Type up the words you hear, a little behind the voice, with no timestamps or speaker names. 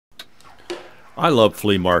I love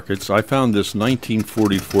flea markets. I found this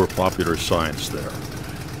 1944 Popular Science there.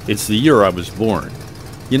 It's the year I was born.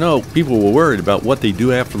 You know, people were worried about what they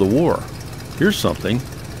do after the war. Here's something.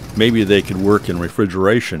 Maybe they could work in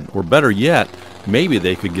refrigeration, or better yet, maybe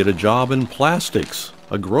they could get a job in plastics,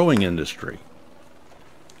 a growing industry.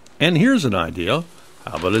 And here's an idea.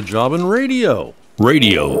 How about a job in radio?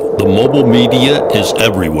 Radio, the mobile media, is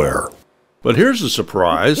everywhere. But here's a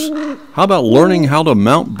surprise. How about learning how to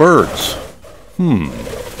mount birds?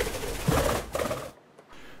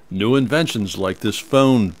 New inventions like this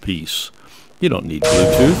phone piece. You don't need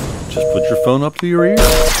Bluetooth. Just put your phone up to your ear.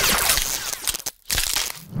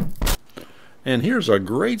 And here's a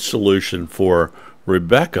great solution for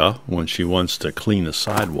Rebecca when she wants to clean a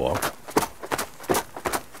sidewalk.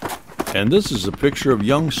 And this is a picture of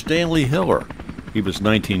young Stanley Hiller. He was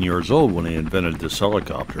 19 years old when he invented this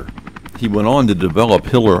helicopter. He went on to develop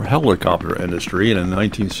Hiller helicopter industry, and in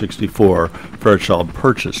 1964, Fairchild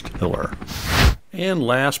purchased Hiller. And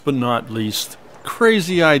last but not least,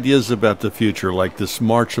 crazy ideas about the future like this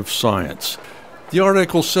March of Science. The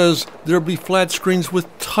article says there'll be flat screens with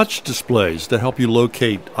touch displays to help you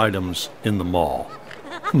locate items in the mall.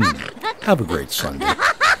 Have a great Sunday.